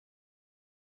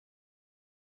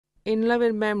in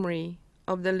loving memory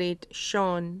of the late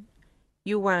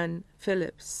Huaan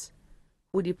Phillips,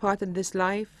 who departed this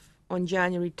life on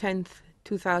January 10th,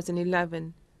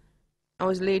 2011, and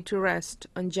was laid to rest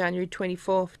on January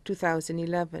 24th,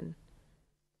 2011.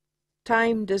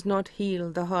 Time does not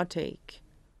heal the heartache,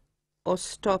 or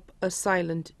stop a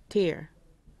silent tear,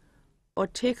 or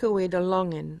take away the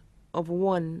longing of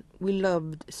one we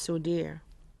loved so dear.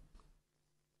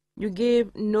 You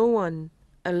gave no one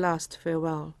a last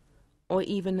farewell, or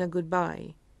even a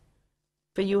goodbye,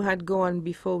 for you had gone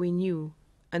before we knew,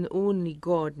 and only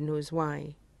God knows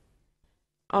why.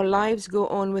 Our lives go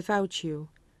on without you,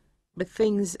 but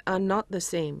things are not the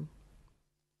same.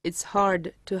 It's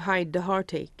hard to hide the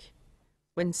heartache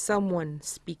when someone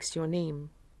speaks your name.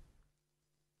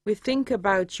 We think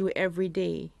about you every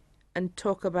day and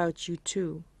talk about you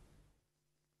too.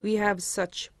 We have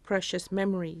such precious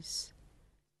memories,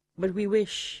 but we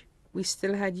wish we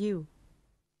still had you.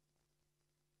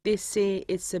 They say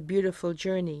it's a beautiful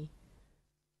journey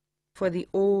for the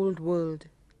old world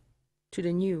to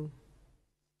the new.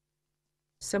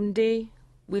 Someday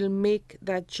we'll make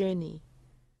that journey,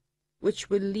 which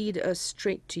will lead us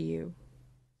straight to you.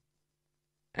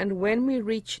 And when we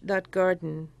reach that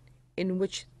garden in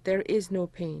which there is no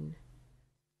pain,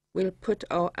 we'll put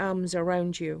our arms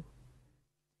around you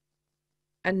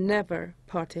and never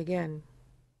part again.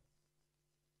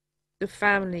 The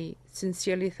family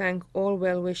sincerely thank all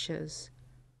well-wishers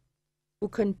who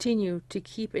continue to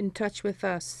keep in touch with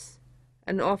us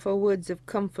and offer words of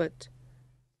comfort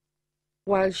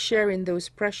while sharing those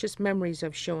precious memories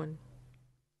of Huaan.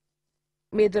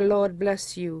 May the Lord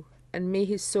bless you, and may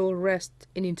his soul rest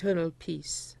in eternal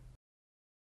peace.